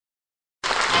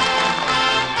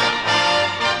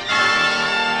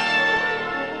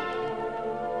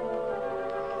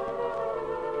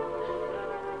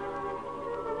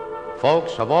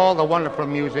Folks, of all the wonderful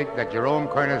music that Jerome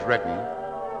Kern has written,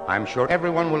 I'm sure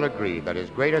everyone will agree that his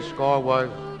greatest score was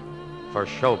for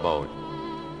Showboat.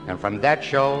 And from that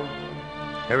show,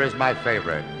 here is my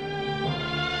favorite.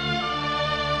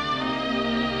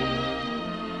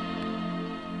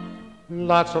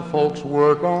 Lots of folks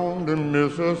work on the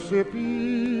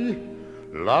Mississippi.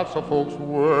 Lots of folks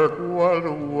work while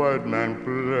the white man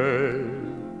plays,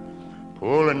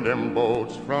 pulling them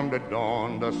boats from the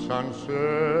dawn to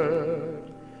sunset,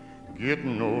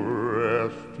 getting no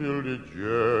rest till the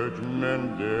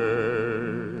judgment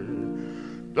day.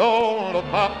 Don't look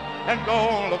up and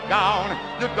don't look down.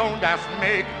 You don't just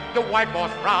make the white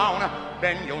boss frown.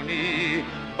 Bend your knee,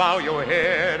 bow your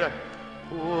head,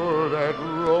 pull that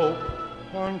rope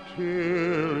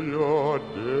until you're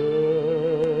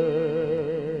dead.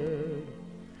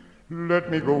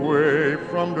 Let me go away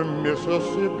from the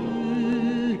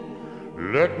Mississippi.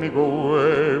 Let me go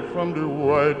away from the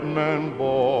white man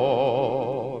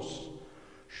boss.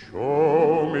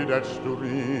 Show me that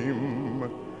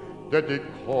stream that they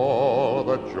call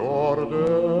the Jordan.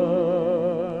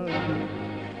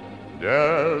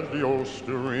 There's the old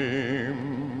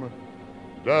stream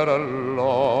that I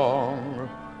long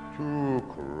to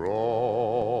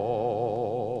cross.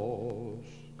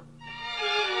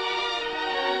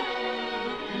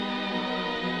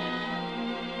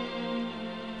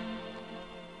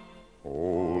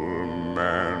 Old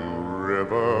Man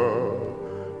River,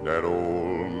 that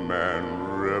old man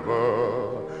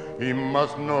River, he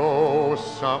must know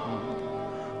something,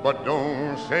 but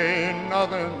don't say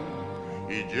nothing.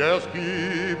 He just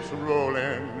keeps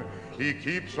rolling, he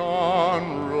keeps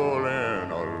on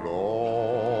rolling along.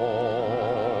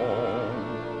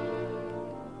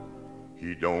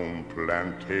 He don't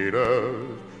plant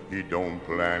taters, he don't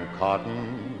plant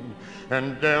cotton,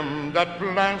 and them that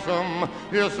plants them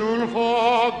is soon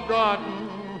forgotten.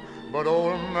 But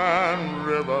old man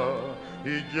River,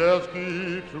 he just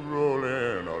keeps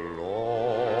rolling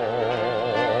along.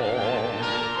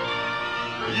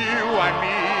 You and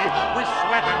me, we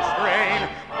sweat and strain,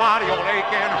 body all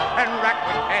aching and racked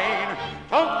with pain.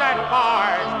 Tote that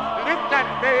barge, lift that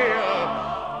bale,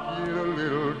 get a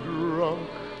little drunk,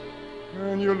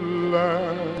 and you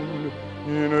land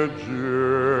in a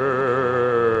jail.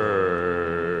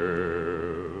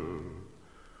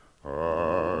 I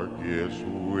get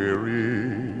weary,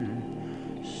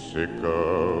 sick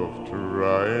of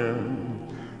trying,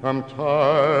 I'm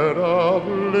tired of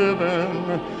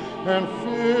living and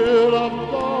fear of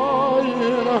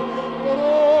dying.